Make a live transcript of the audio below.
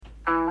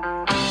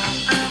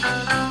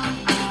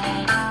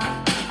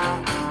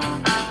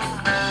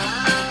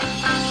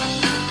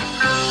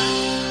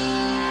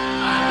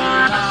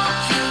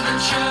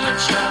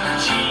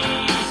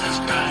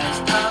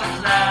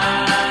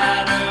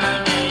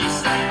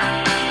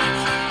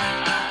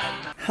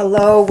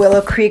Hello,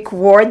 Willow Creek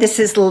Ward. This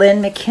is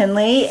Lynn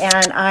McKinley,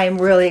 and I'm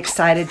really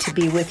excited to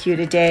be with you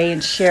today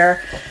and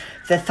share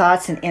the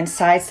thoughts and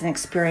insights and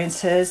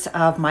experiences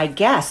of my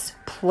guests,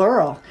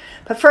 plural.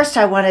 But first,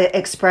 I want to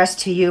express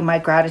to you my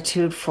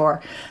gratitude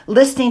for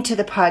listening to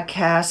the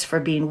podcast, for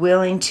being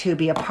willing to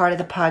be a part of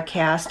the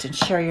podcast and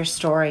share your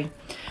story.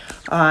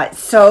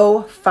 It's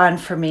so fun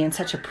for me and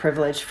such a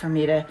privilege for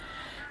me to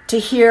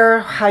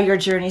hear how your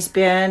journey's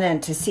been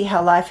and to see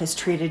how life has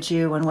treated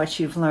you and what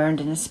you've learned,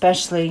 and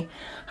especially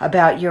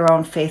about your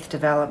own faith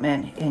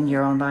development in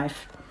your own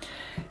life.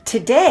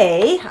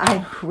 Today,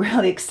 I'm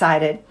really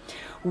excited.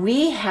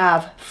 We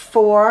have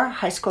 4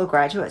 high school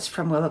graduates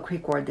from Willow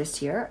Creek Ward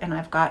this year, and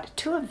I've got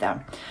 2 of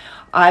them.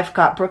 I've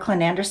got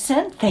Brooklyn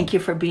Anderson. Thank you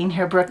for being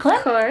here, Brooklyn.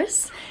 Of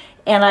course.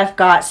 And I've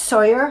got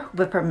Sawyer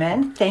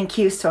Whipperman. Thank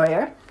you,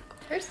 Sawyer.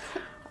 Of course.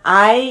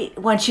 I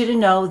want you to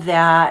know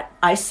that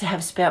I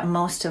have spent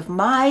most of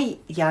my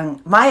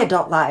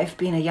adult life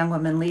being a young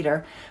woman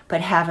leader,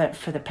 but haven't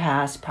for the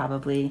past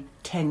probably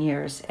 10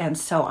 years. And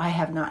so I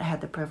have not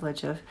had the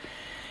privilege of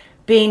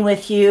being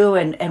with you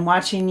and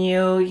watching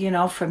you,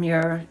 from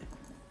your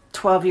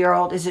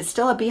 12-year-old. Is it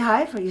still a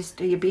beehive? Are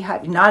you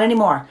beehive? Not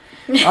anymore.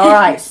 All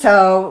right.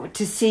 So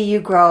to see you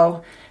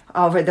grow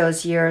over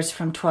those years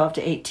from 12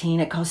 to 18,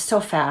 it goes so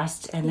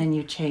fast, and then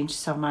you change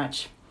so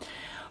much.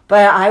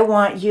 But I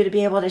want you to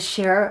be able to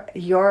share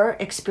your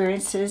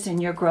experiences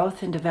and your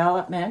growth and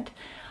development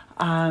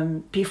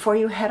before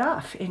you head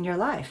off in your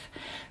life.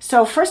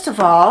 So first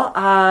of all,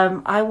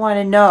 I want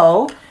to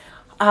know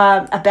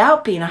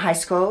about being a high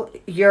school.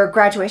 Your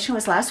graduation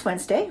was last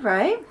Wednesday,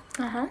 right?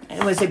 Uh-huh.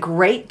 It was a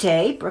great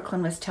day.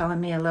 Brooklyn was telling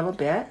me a little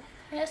bit.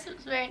 Yes, it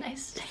was very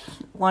nice.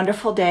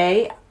 Wonderful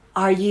day.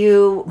 Are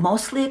you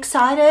mostly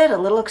excited, a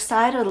little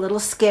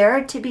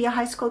scared to be a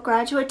high school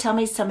graduate? Tell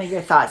me some of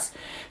your thoughts.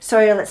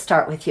 Sawyer, let's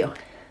start with you.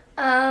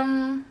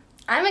 I'm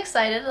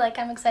excited.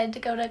 I'm excited to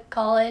go to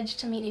college,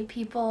 to meet new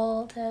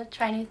people, to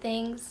try new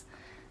things.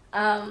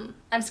 I'm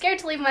scared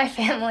to leave my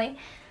family.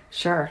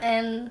 Sure.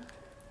 And,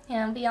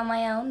 be on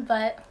my own,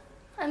 but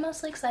I'm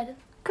mostly excited.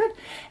 Good.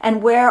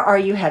 And where are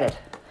you headed?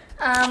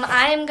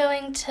 I'm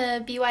going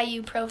to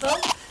BYU Provo.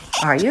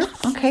 Are you?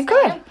 Okay,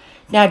 good.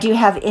 Now, do you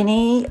have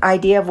any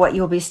idea of what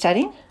you'll be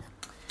studying?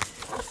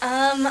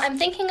 I'm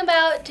thinking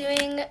about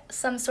doing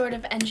some sort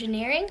of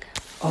engineering,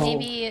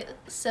 maybe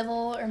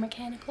civil or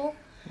mechanical.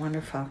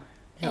 Wonderful.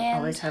 You'll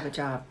always have a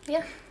job.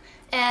 Yeah.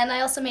 And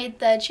I also made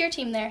the cheer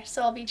team there,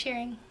 so I'll be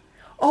cheering.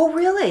 Oh,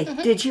 really?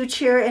 Mm-hmm. Did you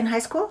cheer in high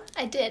school?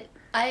 I did.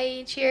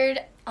 I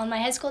cheered on my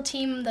high school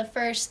team the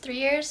first 3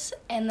 years,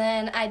 and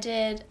then I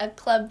did a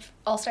club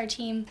all-star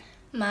team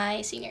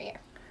my senior year.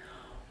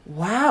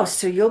 Wow,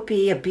 so you'll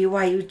be a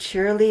BYU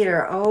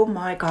cheerleader. Oh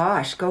my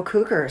gosh, go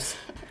Cougars.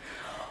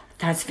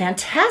 That's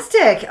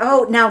fantastic.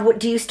 Oh, now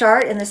do you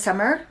start in the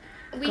summer?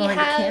 We going to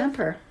camp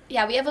or?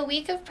 Yeah, we have a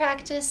week of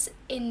practice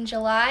in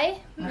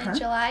July,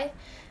 mid-July,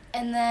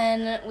 and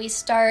then we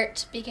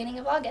start beginning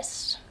of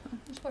August.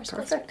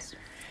 Perfect.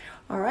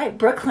 All right,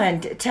 Brooklyn,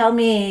 tell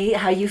me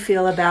how you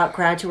feel about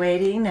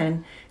graduating,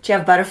 and do you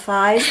have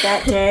butterflies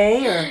that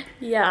day? Or?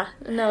 Yeah,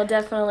 no,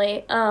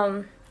 definitely.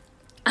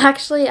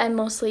 Actually, I'm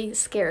mostly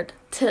scared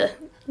to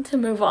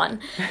move on.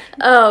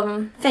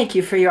 Thank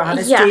you for your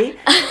honesty.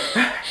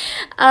 Yeah.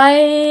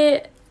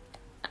 I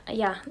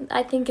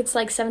think it's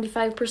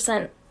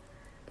 75%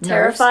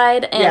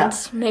 terrified, and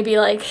maybe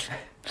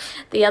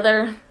the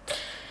other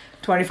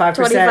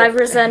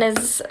 25%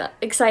 is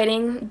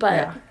exciting.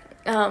 But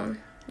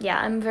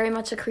I'm very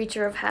much a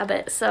creature of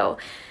habit, so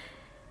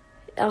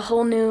a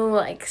whole new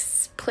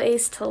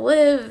place to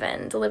live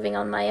and living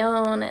on my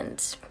own,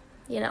 and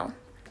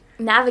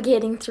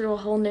navigating through a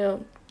whole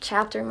new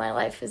chapter in my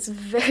life is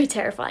very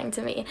terrifying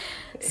to me.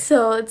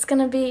 So it's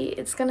gonna be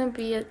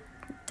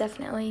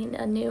definitely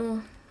a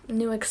new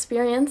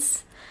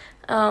experience.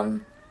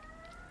 I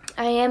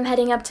am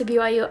heading up to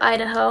BYU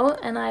Idaho,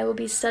 and I will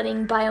be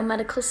studying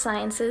biomedical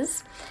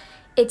sciences.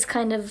 It's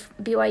kind of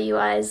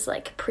BYUI's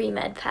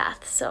pre-med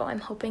path, so I'm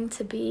hoping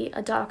to be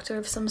a doctor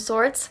of some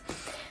sorts.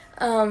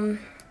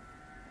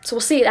 So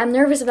we'll see. I'm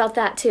nervous about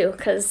that too,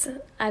 because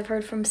I've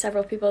heard from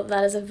several people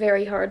that is a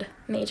very hard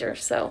major.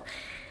 So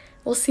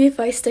we'll see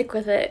if I stick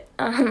with it.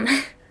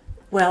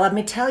 Well, let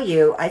me tell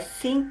you, I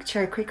think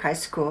Cherry Creek High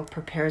School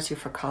prepares you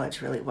for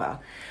college really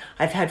well.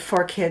 I've had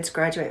 4 kids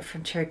graduate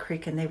from Cherry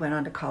Creek, and they went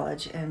on to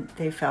college, and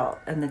they felt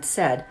and then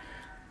said,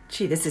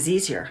 gee, this is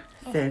easier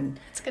than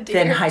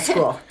high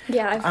school.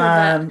 Yeah, I've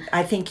heard that.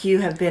 I think you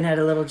have been at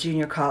a little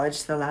junior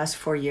college the last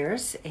 4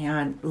 years,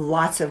 and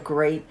lots of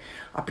great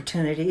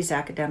opportunities,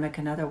 academic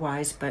and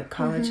otherwise, but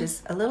college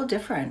is a little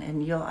different,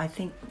 and I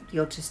think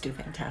you'll just do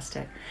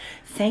fantastic.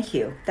 Thank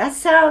you. That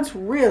sounds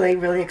really,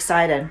 really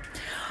exciting.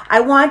 I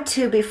want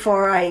to,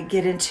 before I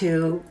get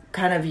into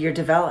kind of your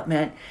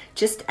development,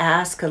 just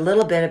ask a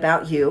little bit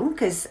about you,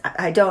 because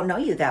I don't know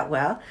you that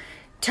well.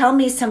 Tell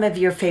me some of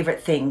your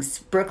favorite things.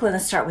 Brooklyn,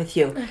 let's start with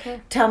you. Okay.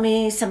 Tell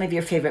me some of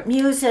your favorite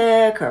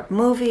music or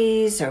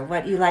movies or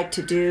what you like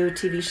to do,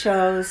 TV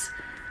shows,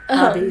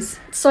 hobbies.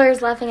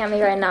 Sawyer's laughing at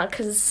me right now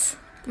because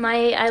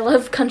I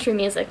love country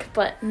music,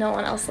 but no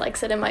one else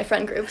likes it in my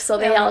friend group, so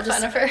they all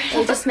just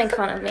they just make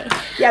fun of me.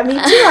 Yeah, me too.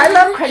 I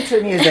love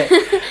country music.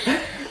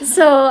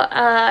 So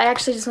I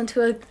actually just went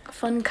to a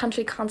fun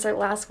country concert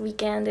last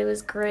weekend. It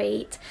was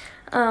great.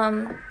 Do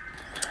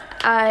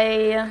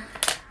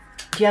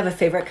you have a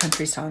favorite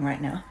country song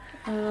right now?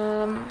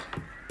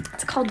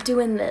 It's called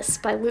 "Doing This"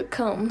 by Luke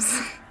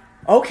Combs.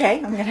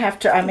 Okay,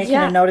 I'm making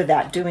a note of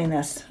that. Doing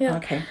this. Yeah.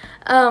 Okay.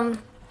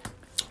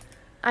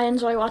 I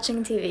enjoy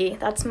watching TV.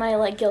 That's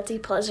my guilty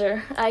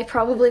pleasure. I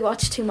probably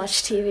watch too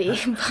much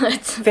TV, but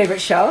favorite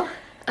show?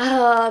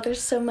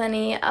 There's so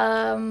many.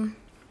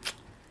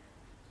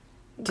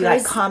 Do you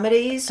like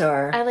comedies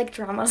or? I like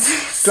dramas.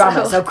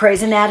 So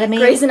Grey's Anatomy.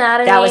 Grey's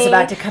Anatomy. That was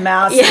about to come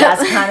out, so yeah.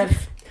 that's kind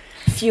of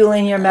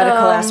fueling your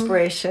medical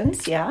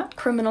aspirations. Yeah.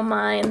 Criminal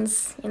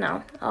Minds.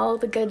 All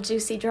the good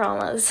juicy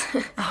dramas.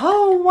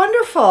 Oh,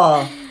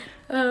 wonderful.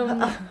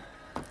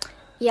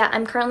 Yeah,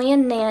 I'm currently a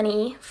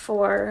nanny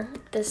for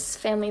this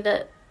family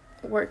that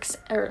works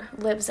or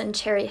lives in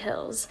Cherry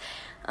Hills.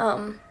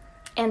 And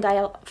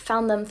I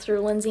found them through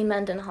Lindsay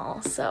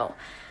Mendenhall, so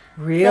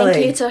really?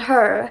 Thank you to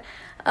her.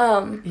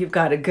 You've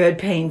got a good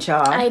paying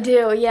job. I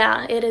do,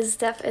 yeah. It's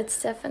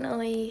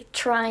definitely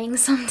trying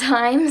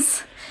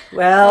sometimes.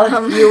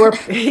 Well,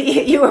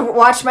 you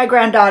watched my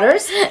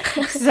granddaughters,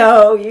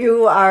 so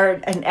you are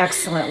an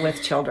excellent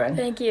with children.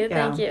 Thank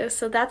you.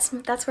 So that's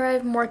where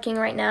I'm working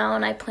right now,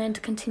 and I plan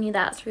to continue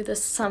that through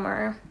this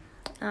summer.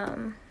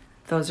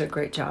 Those are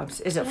great jobs.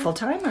 Is it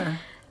full-time or?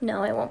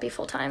 No, it won't be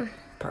full-time.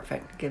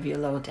 Perfect. Give you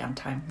a little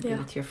downtime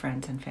with your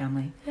friends and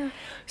family. Yeah.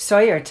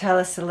 Sawyer, tell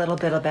us a little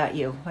bit about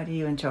you. What do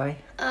you enjoy?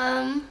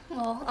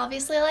 Well,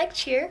 obviously I like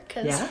cheer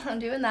because I'm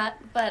doing that,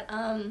 but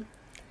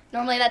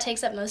normally that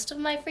takes up most of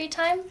my free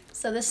time,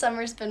 so this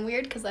summer's been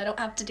weird because I don't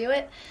have to do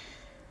it.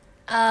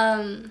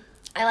 I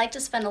like to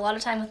spend a lot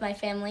of time with my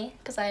family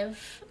because I have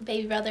a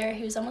baby brother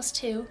who's almost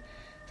 2,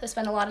 so I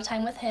spend a lot of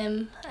time with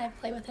him. I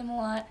play with him a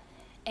lot,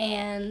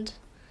 and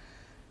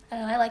I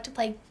don't know, I like to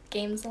play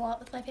games a lot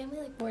with my family,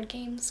 like board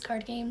games,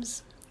 card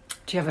games.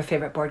 Do you have a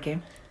favorite board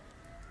game?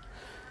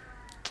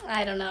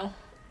 I don't know.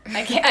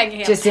 I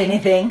can't. Just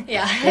anything?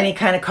 Yeah. Any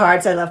kind of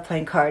cards? I love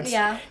playing cards.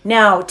 Yeah.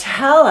 Now,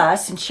 tell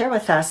us and share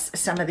with us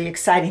some of the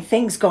exciting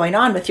things going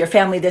on with your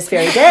family this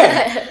very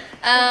day.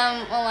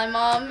 Well, my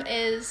mom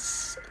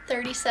is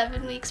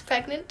 37 weeks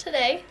pregnant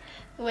today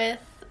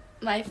with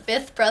my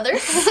 5th brother.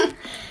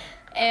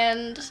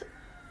 And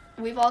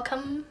we've all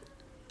come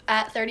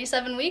at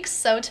 37 weeks,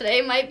 so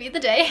today might be the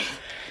day.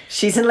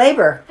 She's in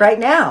labor right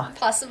now.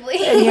 Possibly.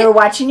 And you're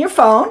watching your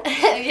phone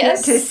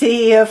yes. to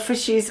see if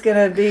she's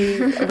going to be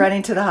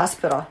running to the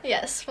hospital.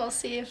 Yes, we'll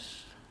see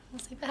if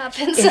it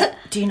happens.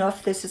 Do you know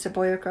if this is a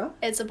boy or girl?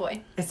 It's a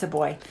boy. It's a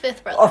boy.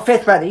 5th brother. Oh,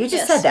 5th brother. You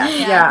just said that.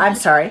 Yeah, I'm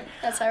sorry.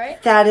 That's all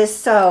right. That is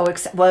so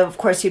well, of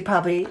course, you'd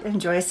probably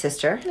enjoy a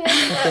sister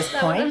at this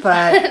point,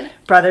 but fun.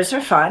 Brothers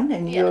are fun,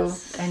 and you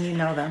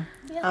know them.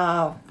 Yeah.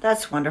 Oh,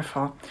 that's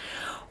wonderful.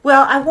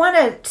 Well, I want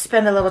to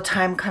spend a little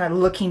time kind of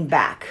looking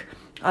back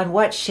on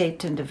what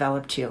shaped and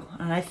developed you.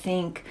 And I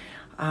think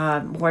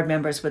board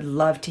members would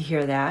love to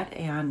hear that,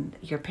 and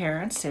your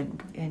parents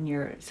and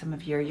some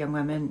of your young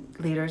women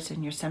leaders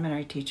and your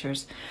seminary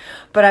teachers.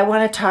 But I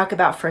want to talk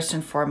about, first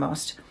and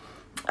foremost,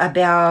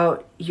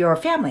 about your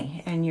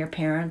family and your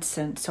parents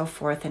and so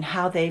forth, and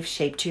how they've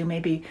shaped you.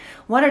 Maybe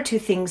 1 or 2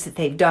 things that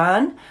they've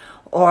done,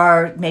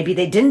 or maybe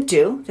they didn't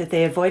do, that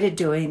they avoided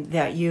doing,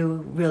 that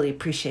you really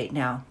appreciate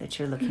now that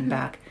you're looking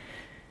back.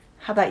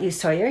 How about you,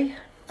 Sawyer?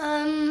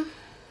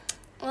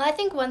 Well, I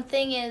think one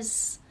thing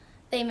is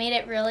they made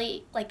it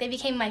really, they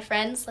became my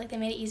friends. They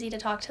made it easy to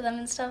talk to them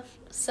and stuff.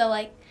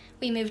 So,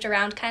 we moved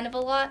around kind of a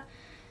lot.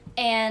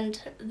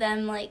 And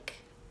them,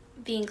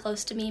 being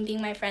close to me and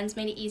being my friends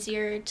made it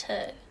easier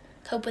to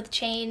cope with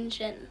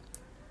change and,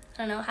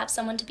 I don't know, have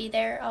someone to be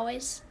there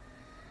always.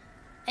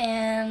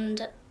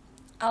 And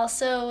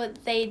also,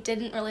 they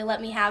didn't really let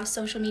me have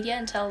social media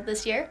until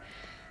this year.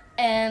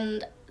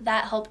 And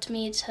that helped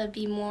me to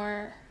be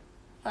more,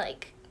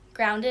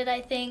 grounded,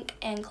 I think,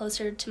 and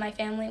closer to my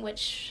family,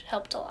 which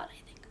helped a lot,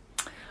 I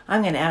think.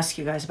 I'm going to ask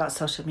you guys about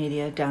social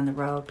media down the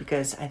road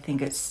because I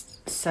think it's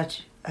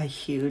such a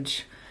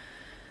huge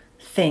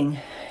thing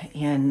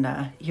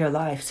in your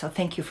life. So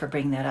thank you for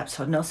bringing that up.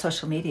 So no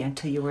social media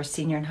until you were a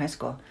senior in high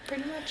school.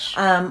 Pretty much.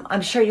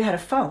 I'm sure you had a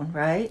phone,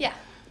 right? Yeah.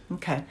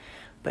 Okay.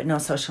 But no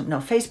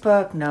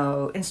Facebook,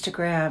 no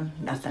Instagram,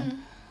 nothing.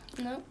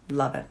 Mm-hmm. No.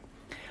 Love it.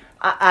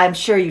 I'm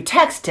sure you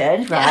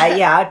texted, right?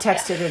 Yeah,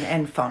 texted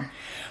and phone.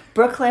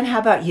 Brooklyn, how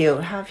about you?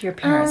 How have your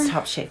parents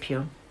helped shape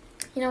you?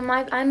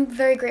 I'm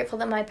very grateful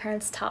that my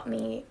parents taught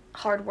me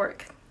hard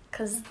work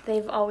because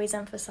they've always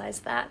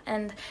emphasized that.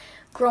 And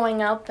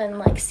growing up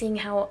and seeing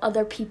how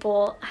other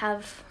people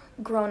have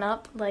grown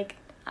up,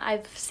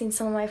 I've seen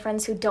some of my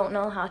friends who don't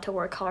know how to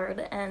work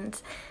hard,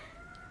 and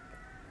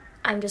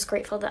I'm just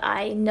grateful that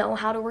I know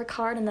how to work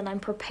hard and that I'm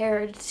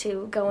prepared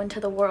to go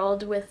into the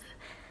world with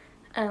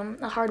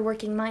a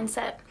hardworking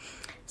mindset.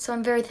 So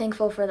I'm very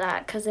thankful for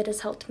that because it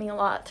has helped me a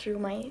lot through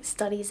my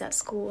studies at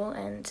school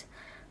and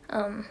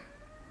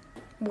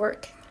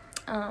work.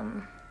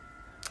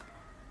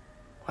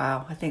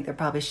 Wow, I think they're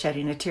probably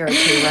shedding a tear or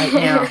two right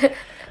now. I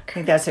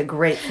think that's a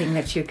great thing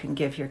that you can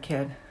give your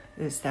kid,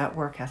 is that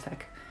work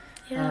ethic.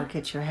 Yeah.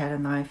 Get your head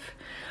in life.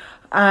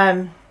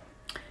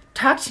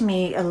 Talk to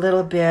me a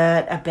little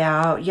bit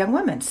about Young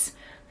Women's.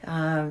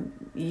 How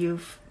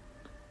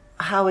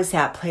has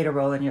that played a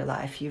role in your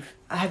life?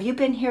 Have you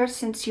been here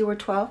since you were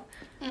 12?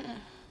 Mm-mm.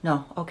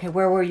 No. Okay.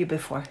 Where were you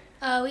before?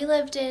 We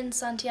lived in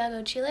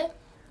Santiago, Chile.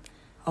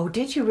 Oh,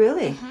 did you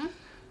really? Mm-hmm.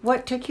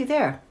 What took you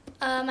there?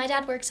 My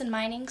dad works in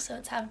mining, so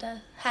it's had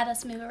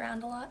us move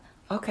around a lot.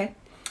 Okay.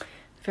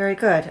 Very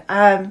good.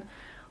 I'm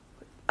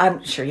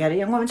sure you had a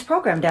Young Women's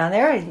program down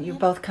there, and you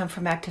both come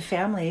from active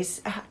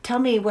families. Tell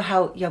me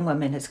how Young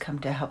Women has come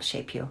to help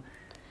shape you.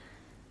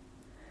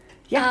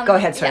 Yeah, go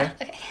ahead, Sawyer.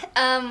 Yeah,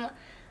 okay.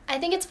 I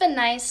think it's been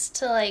nice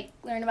to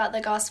learn about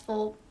the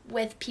gospel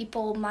with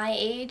people my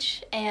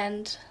age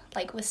and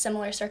with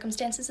similar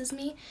circumstances as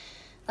me,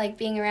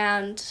 being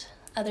around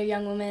other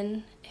young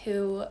women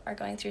who are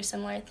going through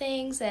similar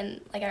things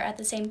and are at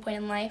the same point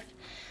in life.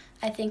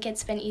 I think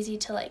it's been easy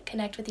to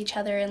connect with each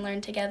other and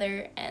learn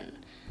together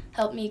and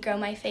help me grow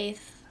my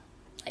faith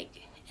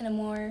in a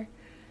more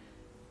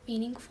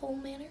meaningful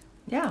manner.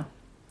 Yeah,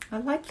 I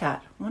like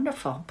that.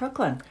 Wonderful.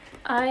 Brooklyn.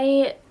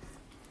 I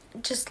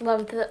just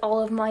love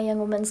all of my Young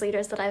Women's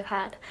leaders that I've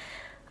had.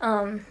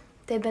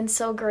 They've been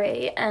so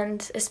great,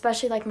 and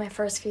especially my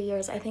first few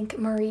years, I think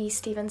Marie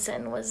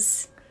Stevenson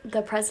was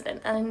the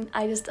president, and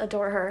I just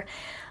adore her.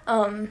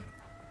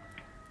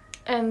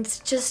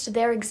 And just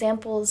their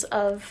examples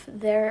of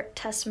their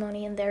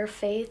testimony and their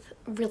faith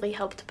really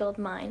helped build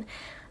mine.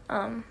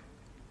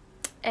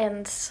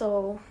 And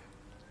so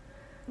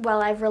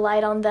while I've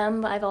relied on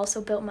them, I've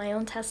also built my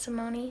own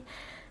testimony,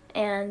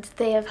 and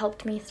they have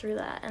helped me through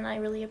that, and I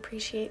really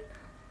appreciate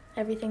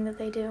everything that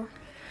they do.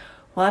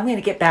 Well, I'm going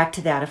to get back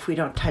to that if we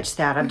don't touch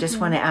that. I just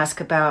want to ask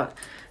about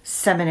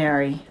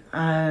seminary.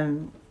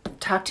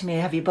 Talk to me.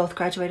 Have you both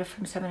graduated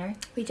from seminary?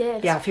 We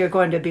did. Yeah, if you're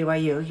going to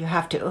BYU, you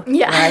have to.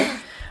 Yeah.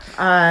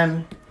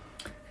 Right?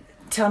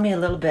 Tell me a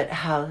little bit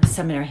how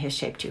seminary has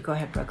shaped you. Go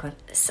ahead, Brooklyn.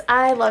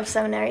 I love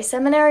seminary.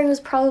 Seminary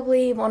was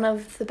probably one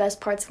of the best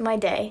parts of my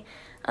day.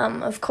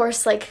 Of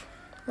course,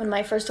 when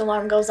my first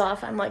alarm goes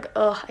off, I'm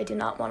I do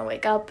not want to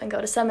wake up and go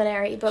to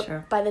seminary. But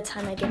Sure. By the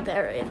time I get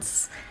there,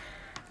 it's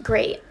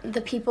great.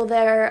 The people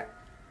there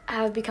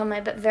have become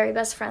my very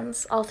best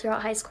friends all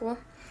throughout high school.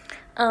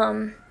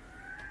 And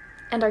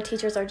our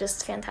teachers are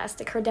just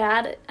fantastic. Her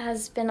dad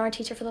has been our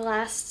teacher for the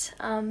last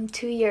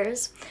 2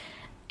 years.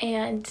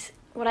 And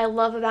what I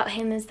love about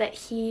him is that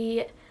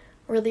he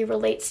really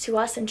relates to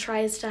us and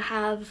tries to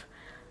have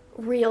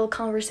real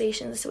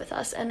conversations with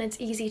us. And it's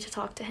easy to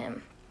talk to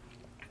him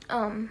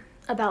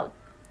about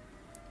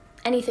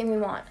anything we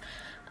want.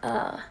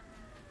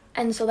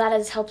 And so that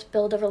has helped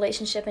build a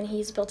relationship, and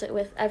he's built it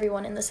with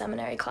everyone in the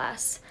seminary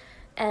class,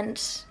 and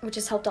which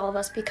has helped all of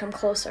us become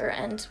closer,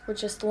 and we're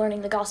just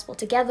learning the gospel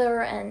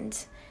together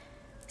and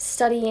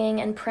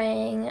studying and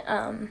praying.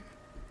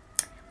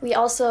 We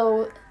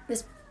also,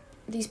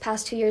 these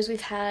past 2 years, we've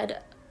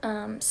had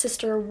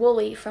Sister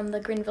Woolley from the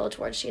Green Village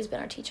Ward. She has been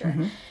our teacher.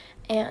 Mm-hmm.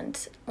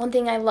 And one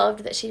thing I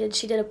loved that she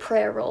did a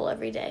prayer roll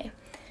every day.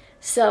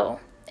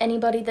 So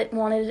anybody that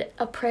wanted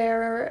a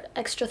prayer or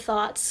extra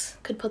thoughts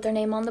could put their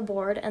name on the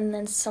board, and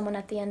then someone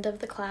at the end of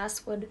the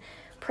class would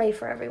pray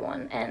for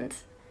everyone. And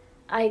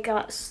I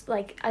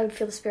would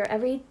feel the Spirit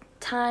every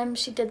time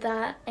she did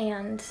that,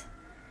 and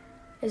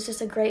it's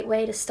just a great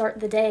way to start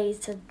the day,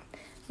 to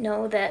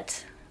know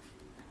that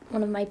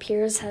one of my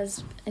peers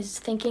is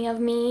thinking of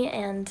me,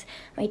 and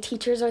my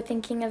teachers are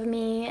thinking of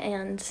me,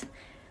 and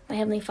my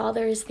Heavenly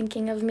Father is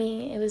thinking of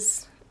me. It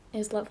was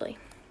lovely.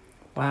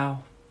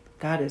 Wow.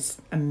 That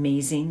is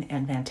amazing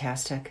and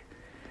fantastic.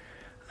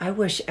 I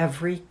wish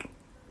every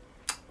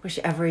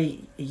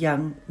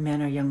young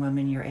man or young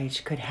woman your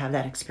age could have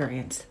that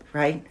experience,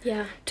 right?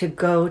 Yeah. To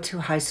go to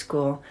high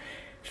school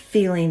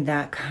feeling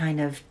that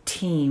kind of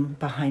team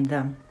behind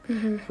them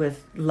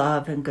with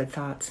love and good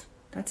thoughts.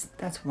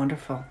 That's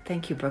wonderful.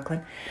 Thank you,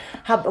 Brooklyn.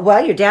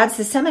 Well, your dad's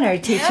the seminary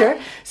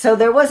teacher, so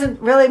there wasn't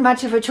really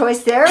much of a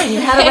choice there, and you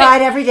had a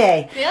ride every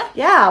day. Yeah.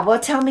 Yeah. Well,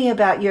 tell me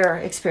about your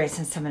experience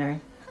in seminary.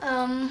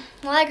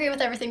 Well, I agree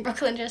with everything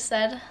Brooklyn just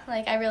said.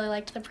 I really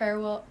liked the prayer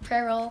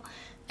roll,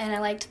 and I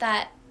liked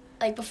that,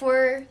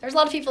 before, there's a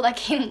lot of people that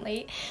came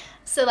late,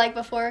 so,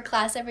 before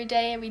class every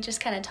day, we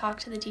just kind of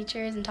talked to the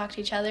teachers and talked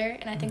to each other,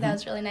 and I think that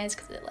was really nice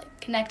because it,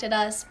 connected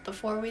us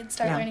before we'd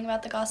start learning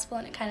about the gospel,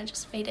 and it kind of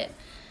just made it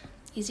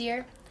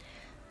easier.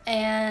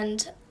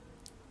 And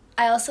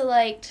I also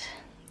liked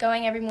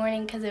going every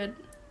morning because it would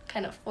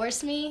kind of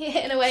force me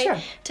in a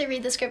way to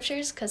read the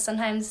scriptures, because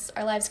sometimes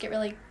our lives get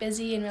really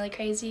busy and really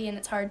crazy, and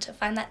it's hard to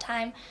find that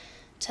time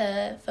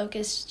to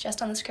focus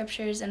just on the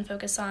scriptures and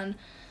focus on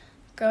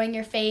growing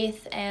your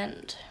faith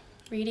and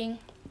reading.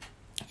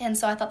 And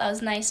so I thought that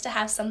was nice to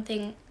have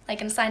something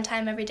an assigned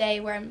time every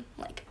day where I'm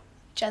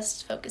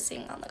just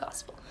focusing on the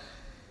gospel,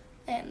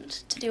 and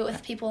to do it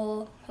with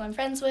people who I'm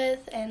friends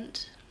with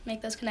and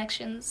make those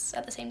connections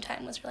at the same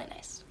time was really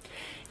nice.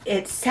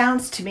 it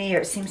sounds to me, or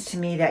it seems to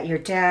me, that your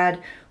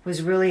dad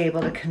was really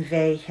able to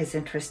convey his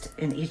interest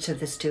in each of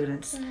the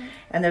students. Mm-hmm.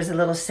 And there's a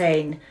little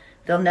saying,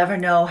 they'll never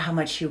know how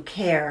much you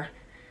care,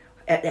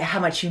 how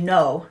much you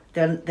know.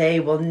 Then they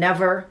will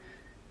never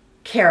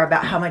care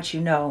about how much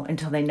you know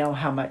until they know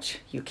how much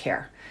you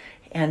care.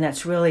 And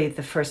that's really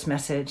the first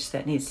message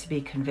that needs to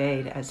be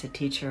conveyed as a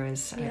teacher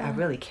is, I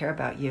really care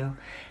about you.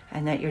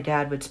 And that your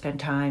dad would spend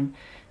time,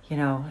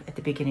 at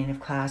the beginning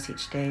of class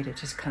each day to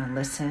just kind of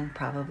listen,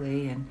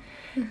 probably. And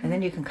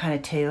then you can kind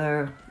of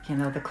tailor,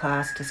 the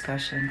class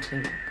discussion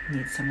to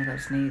meet some of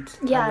those needs.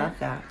 Yeah, I love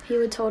that. He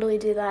would totally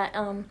do that.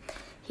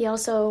 He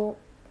also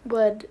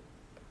would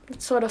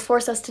sort of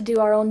force us to do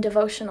our own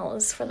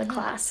devotionals for the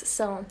class.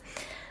 So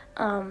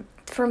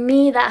for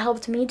me, that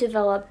helped me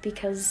develop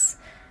because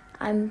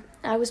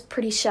I was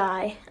pretty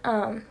shy,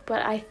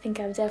 but I think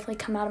I've definitely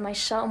come out of my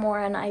shell more,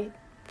 and I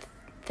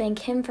thank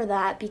him for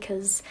that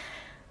because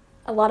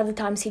a lot of the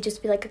times he'd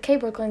just be like, okay,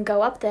 Brooklyn,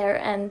 go up there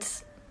and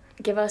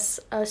give us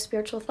a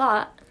spiritual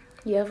thought.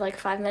 You have like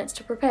 5 minutes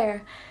to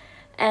prepare.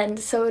 And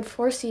so it would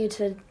force you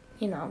to,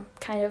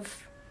 kind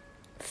of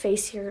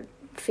face your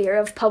fear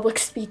of public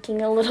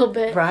speaking a little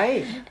bit.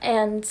 Right.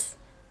 And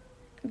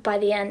by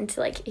the end,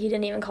 he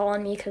didn't even call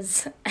on me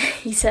because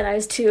he said I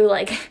was too,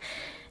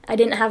 I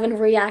didn't have a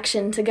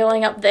reaction to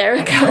going up there.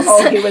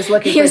 He was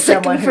looking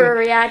for a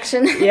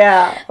reaction.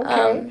 Yeah,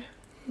 okay.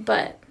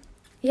 But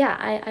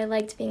yeah, I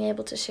liked being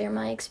able to share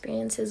my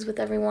experiences with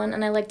everyone,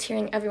 and I liked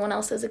hearing everyone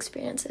else's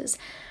experiences.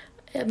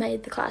 It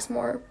made the class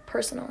more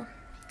personal.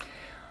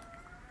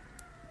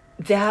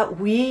 That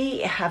we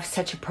have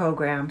such a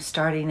program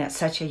starting at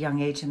such a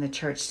young age in the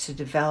church to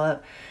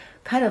develop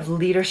kind of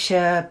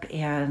leadership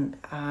and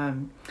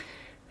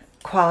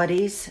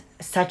qualities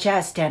such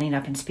as standing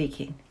up and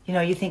speaking.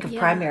 You think of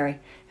primary,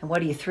 and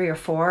what are you, 3 or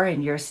 4,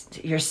 and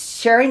you're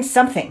sharing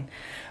something,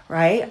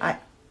 right?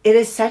 It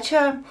is such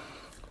a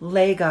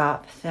leg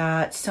up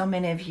that so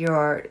many of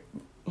your,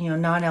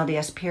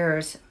 non-LDS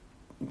peers,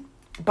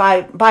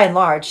 by and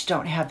large,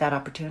 don't have that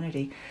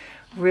opportunity.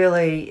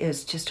 Really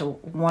is just a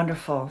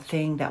wonderful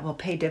thing that will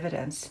pay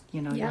dividends,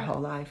 your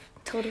whole life.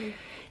 Totally.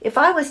 If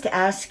I was to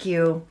ask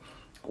you,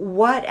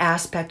 what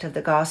aspect of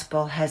the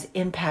gospel has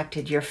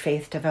impacted your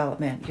faith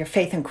development, your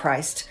faith in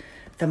Christ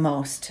the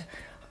most?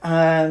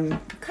 Kind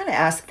of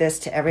ask this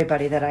to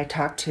everybody that I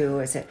talk to.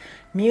 Is it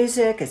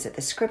music? Is it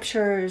the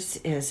scriptures?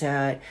 Is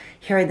it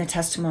hearing the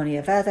testimony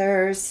of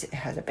others?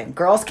 Has it been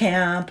girls'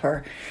 camp?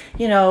 Or,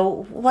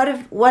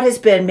 what has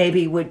been,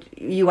 maybe would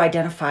you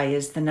identify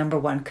as the number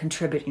one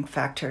contributing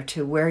factor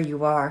to where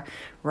you are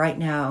right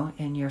now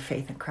in your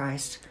faith in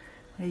Christ?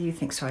 What do you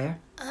think, Sawyer?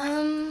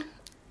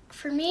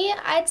 For me,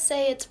 I'd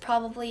say it's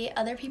probably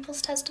other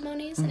people's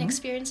testimonies and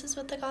experiences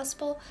with the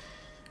gospel.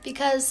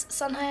 Because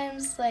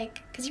sometimes,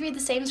 because you read the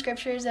same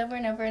scriptures over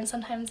and over, and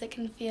sometimes it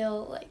can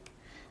feel,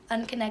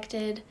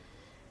 unconnected.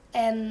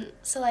 And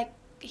so,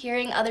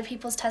 hearing other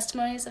people's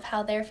testimonies of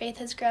how their faith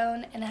has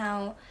grown and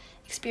how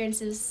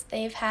experiences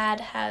they've had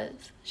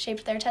have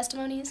shaped their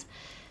testimonies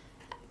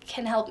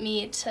can help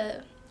me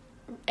to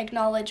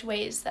acknowledge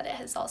ways that it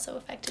has also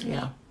affected me.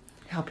 Yeah,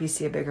 help you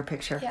see a bigger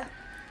picture. Yeah.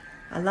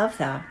 I love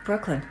that.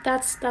 Brooklyn.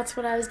 That's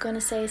what I was going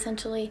to say,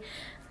 essentially.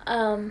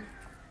 My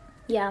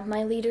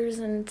leaders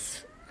and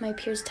my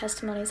peers'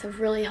 testimonies have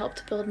really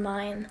helped build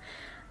mine.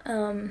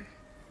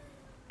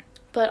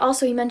 But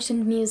also you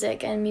mentioned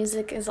music, and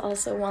music is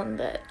also one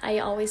that I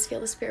always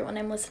feel the Spirit when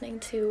I'm listening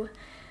to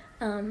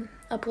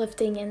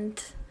uplifting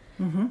and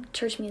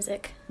church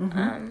music.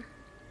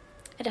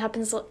 It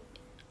happens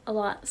a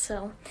lot,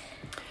 so.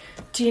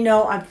 Do you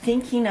know, I'm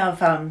thinking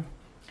of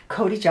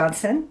Cody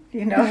Johnson,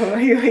 who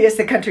he is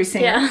the country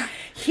singer. Yeah.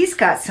 He's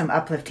got some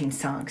uplifting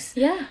songs.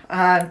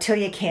 Yeah. Till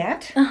You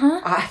Can't.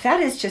 That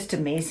is just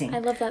amazing. I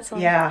love that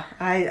song. Yeah,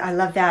 I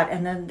love that.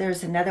 And then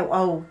there's another,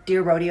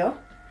 Dear Rodeo.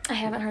 I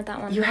haven't heard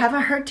that one. You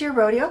haven't heard Dear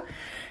Rodeo?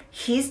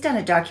 He's done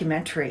a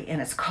documentary,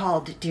 and it's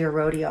called Dear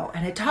Rodeo.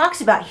 And it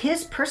talks about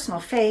his personal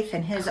faith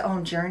and his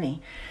own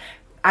journey.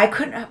 I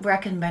couldn't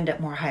recommend it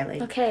more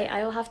highly. Okay,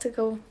 I will have to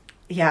go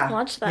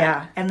watch that.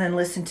 Yeah, and then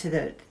listen to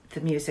the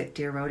music,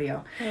 Dear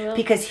Rodeo.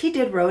 Because he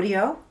did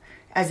rodeo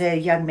as a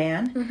young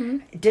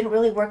man. It didn't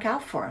really work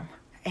out for him.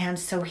 And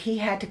so he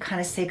had to kind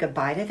of say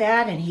goodbye to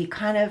that, and he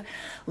kind of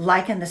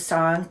likened the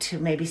song to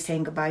maybe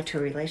saying goodbye to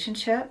a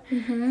relationship.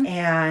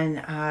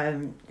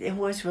 And it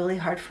was really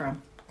hard for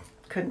him.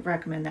 Couldn't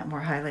recommend that more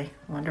highly.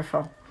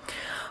 Wonderful.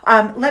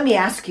 Let me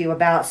ask you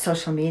about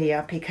social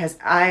media, because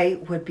I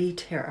would be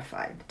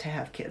terrified to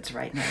have kids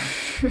right now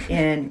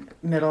in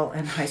middle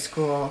and high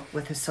school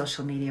with the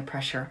social media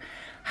pressure.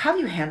 How have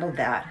you handled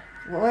that?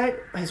 What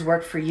has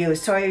worked for you?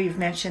 Sawyer, you've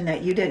mentioned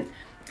that you didn't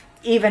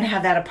even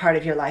have that a part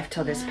of your life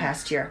till this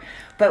past year.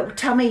 But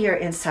tell me your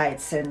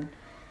insights. And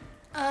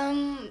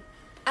I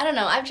don't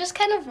know. I've just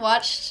kind of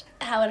watched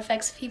how it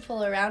affects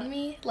people around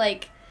me.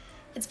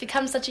 It's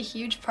become such a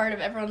huge part of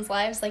everyone's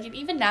lives.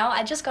 Even now,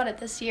 I just got it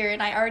this year,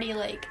 and I already,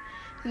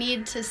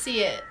 need to see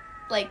it,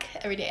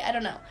 every day. I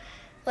don't know.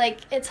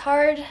 It's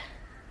hard.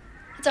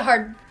 It's a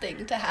hard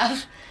thing to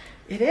have.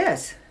 it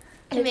is.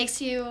 It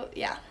makes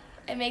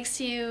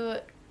you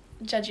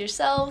judge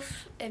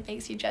yourself. It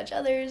makes you judge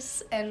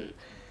others. And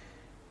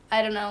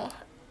I don't know.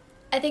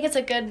 I think it's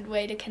a good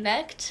way to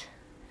connect,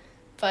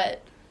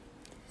 but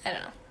I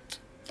don't know.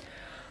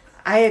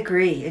 I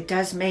agree. It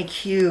does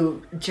make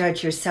you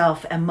judge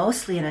yourself, and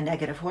mostly in a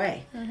negative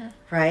way,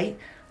 right?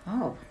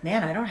 Oh,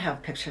 man, I don't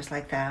have pictures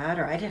like that,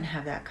 or I didn't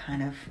have that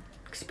kind of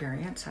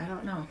experience. I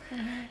don't know.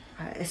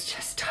 It's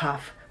just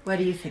tough. What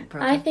do you think,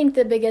 Brooke? I think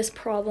the biggest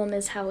problem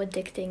is how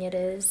addicting it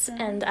is.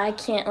 And I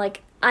can't,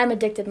 I'm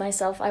addicted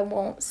myself. I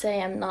won't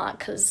say I'm not,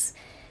 because,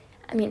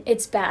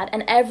 it's bad.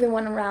 And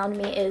everyone around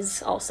me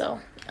is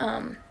also.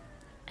 And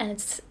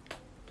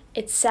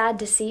it's sad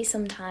to see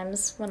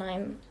sometimes when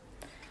I'm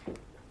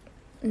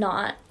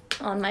not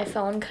on my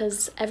phone,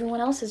 because everyone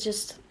else is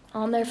just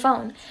on their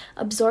phone,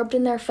 absorbed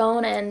in their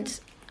phone. And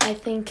I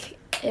think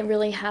it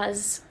really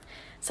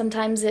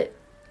sometimes it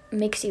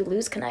makes you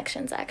lose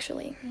connections,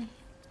 actually,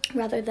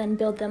 rather than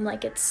build them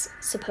like it's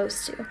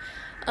supposed to.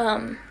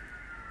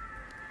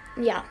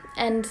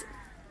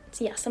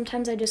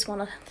 Sometimes I just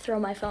want to throw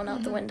my phone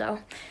out the window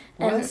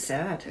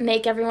and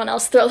make everyone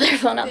else throw their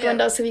phone out the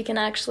window, so we can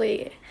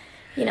actually,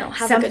 have a good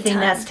time. Something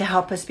that's to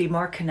help us be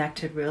more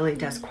connected really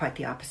does quite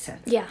the opposite.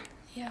 Yeah,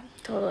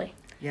 totally.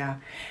 Yeah.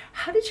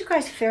 How did you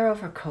guys fare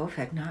over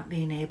COVID, not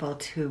being able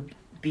to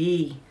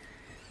be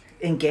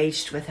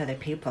engaged with other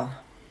people?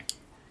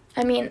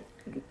 My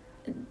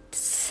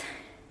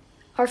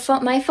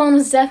phone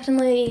was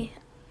definitely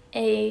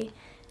a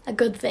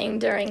good thing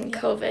during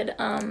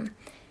COVID,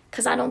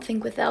 because I don't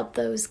think without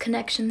those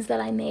connections that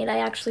I made, I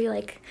actually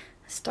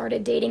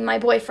started dating my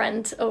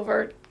boyfriend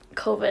over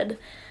COVID,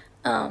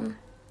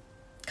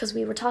 because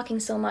we were talking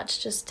so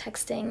much, just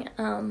texting,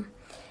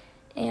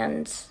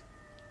 and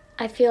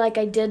I feel like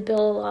I did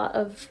build a lot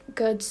of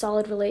good,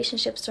 solid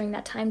relationships during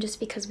that time, just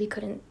because we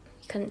couldn't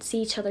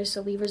see each other,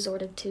 so we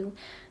resorted to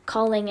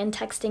calling and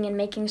texting and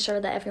making sure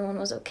that everyone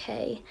was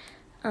okay.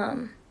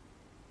 And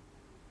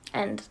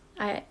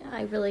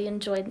I really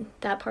enjoyed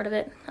that part of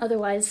it.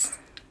 Otherwise,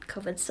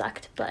 COVID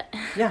sucked, but...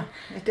 Yeah,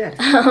 it did.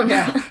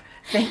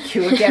 Thank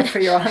you again for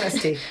your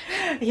honesty.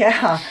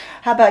 Yeah.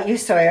 How about you,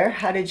 Sawyer?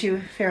 How did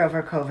you fare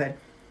over COVID?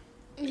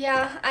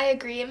 Yeah, I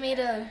agree. It made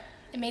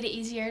it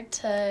easier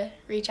to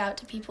reach out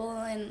to people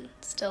and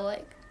still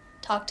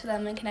talk to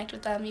them and connect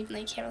with them, even though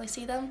you can't really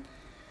see them.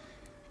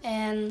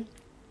 And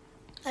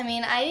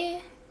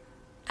I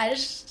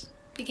just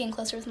became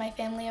closer with my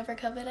family over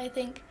COVID, I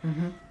think,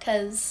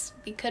 because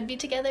we could be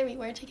together. We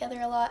were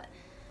together a lot.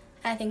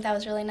 And I think that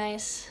was really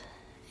nice.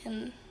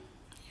 And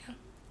yeah.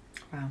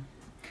 Wow.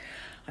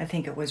 I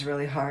think it was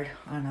really hard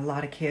on a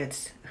lot of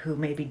kids who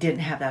maybe didn't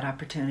have that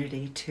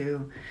opportunity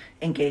to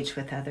engage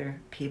with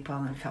other people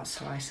and felt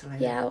so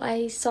isolated. Yeah,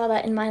 I saw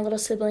that in my little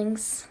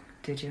siblings.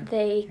 Did you?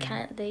 They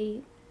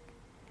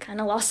kind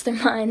of lost their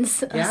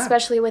minds,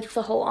 especially with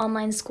the whole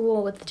online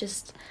school, with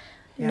just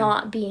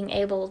not being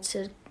able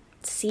to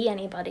see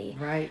anybody.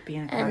 Right, be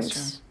in a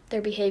classroom. And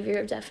their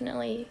behavior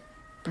definitely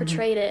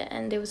portrayed it,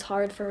 and it was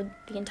hard for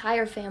the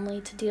entire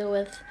family to deal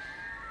with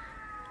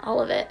all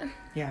of it.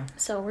 Yeah.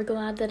 So we're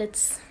glad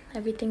that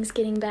everything's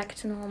getting back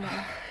to normal.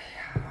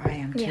 I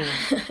am too.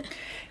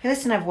 Hey,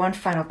 listen, I have one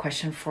final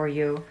question for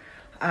you.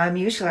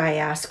 Usually I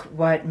ask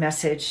what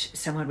message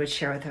someone would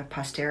share with their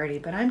posterity,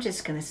 but I'm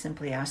just going to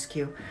simply ask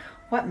you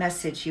what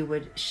message you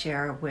would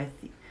share with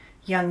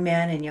young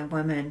men and young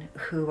women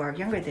who are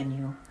younger than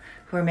you,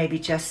 who are maybe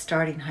just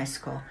starting high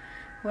school.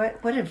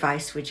 What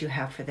advice would you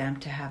have for them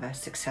to have a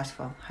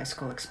successful high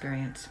school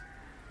experience?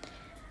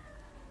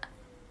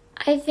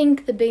 I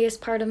think the biggest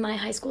part of my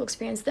high school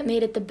experience that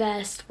made it the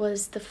best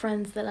was the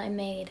friends that I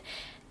made.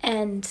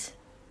 And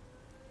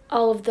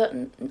all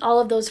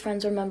of those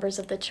friends were members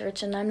of the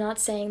church, and I'm not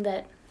saying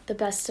that the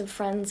best of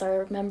friends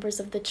are members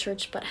of the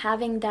church, but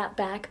having that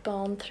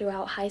backbone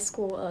throughout high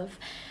school of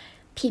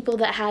people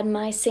that had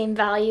my same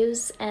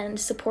values and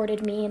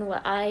supported me in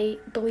what I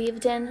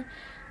believed in,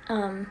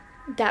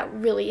 that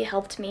really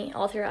helped me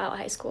all throughout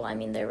high school.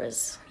 There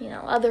was,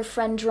 other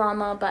friend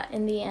drama, but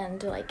in the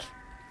end,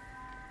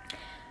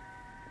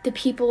 the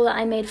people that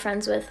I made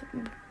friends with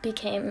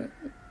became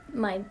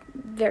my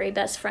very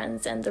best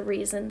friends and the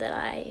reason that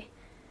I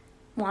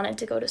wanted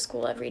to go to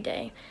school every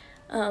day.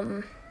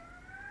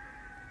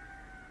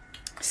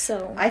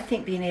 So I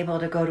think being able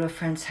to go to a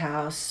friend's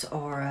house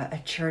or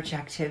a church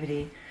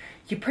activity,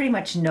 you pretty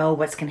much know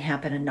what's going to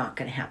happen and not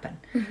going to happen,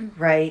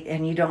 right?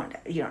 And you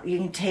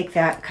can take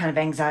that kind of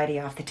anxiety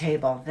off the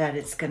table, that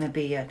it's going to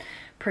be a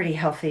pretty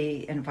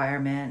healthy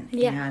environment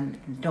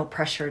and no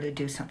pressure to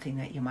do something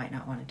that you might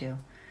not want to do.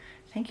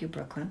 Thank you,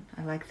 Brooklyn.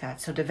 I like that.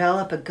 So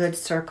develop a good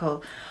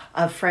circle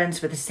of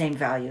friends with the same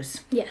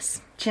values.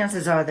 Yes.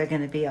 Chances are they're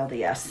going to be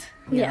LDS,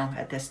 you know,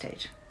 at this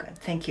stage. Good.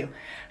 Thank you.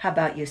 How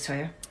about you,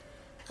 Sawyer?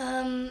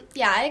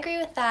 I agree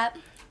with that.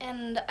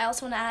 And I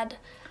also want to add,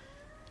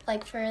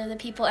 for the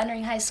people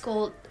entering high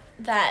school,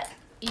 that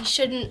you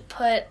shouldn't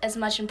put as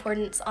much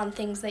importance on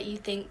things that you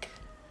think,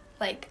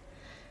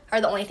 are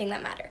the only thing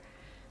that matter.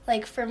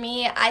 For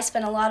me, I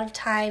spent a lot of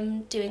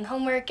time doing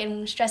homework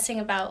and stressing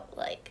about,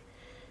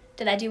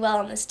 did I do well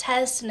on this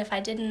test? And if I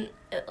didn't,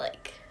 it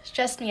like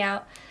stressed me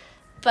out.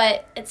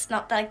 But it's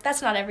not like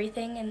that's not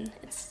everything, and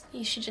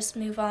you should just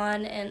move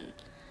on and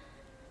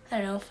I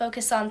don't know,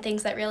 focus on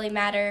things that really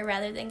matter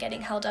rather than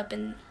getting held up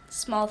in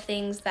small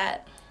things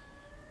that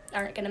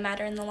aren't going to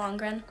matter in the long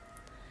run.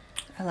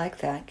 I like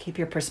that. Keep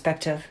your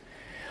perspective.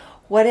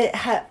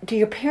 Do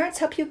your parents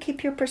help you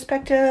keep your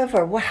perspective,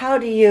 or how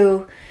do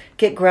you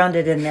get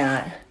grounded in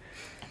that?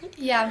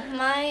 Yeah,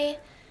 my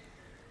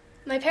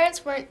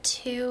parents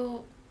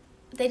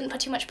they didn't put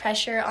too much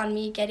pressure on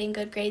me getting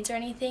good grades or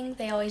anything.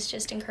 They always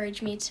just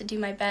encouraged me to do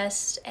my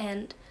best,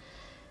 and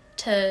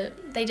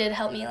they did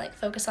help me like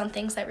focus on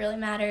things that really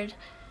mattered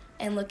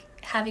and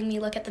having me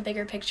look at the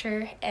bigger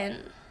picture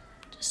and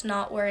just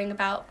not worrying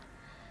about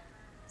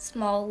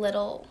small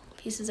little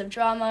pieces of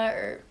drama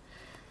or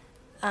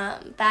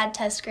bad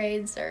test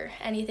grades or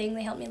anything.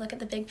 They helped me look at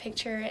the big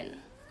picture and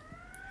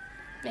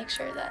make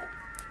sure that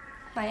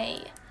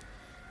my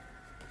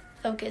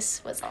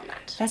focus was on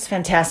that. That's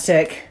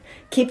fantastic.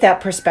 Keep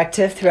that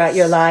perspective throughout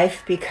your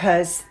life,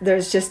 because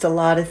there's just a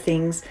lot of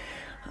things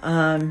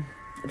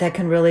that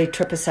can really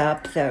trip us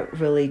up that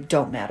really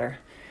don't matter.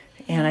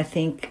 And I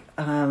think,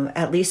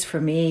 at least for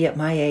me at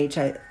my age,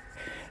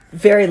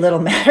 very little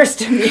matters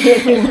to me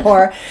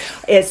anymore.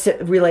 It's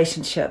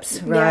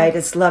relationships, right? Yeah.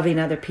 It's loving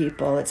other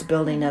people. It's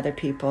building other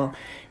people.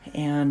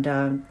 And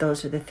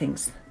those are the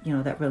things,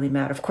 that really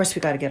matter. Of course, we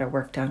got to get our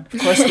work done. Of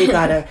course, we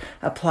got to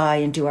apply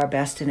and do our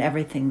best in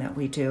everything that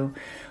we do.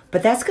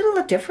 But that's going to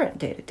look different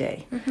day to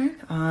day.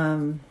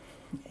 Mm-hmm.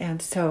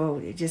 And so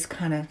you just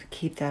kind of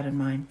keep that in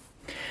mind.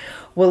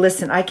 Well,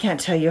 listen, I can't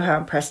tell you how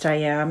impressed I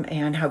am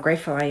and how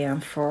grateful I am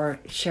for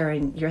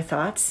sharing your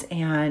thoughts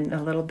and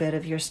a little bit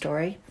of your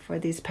story for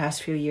these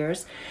past few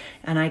years.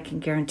 And I can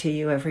guarantee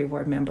you every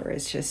ward member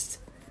is just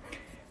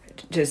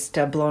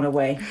blown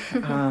away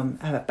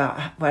about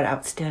what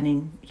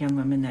outstanding young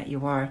women that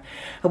you are.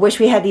 I wish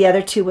we had the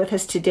other two with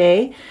us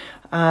today,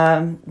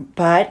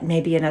 but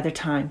maybe another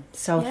time.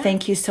 So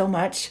Thank you so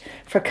much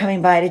for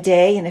coming by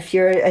today. And if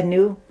you're a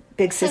new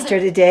big sister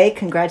today,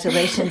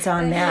 congratulations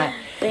on that.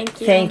 Thank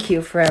you. Thank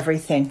you for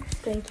everything.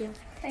 Thank you.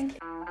 Thank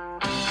you.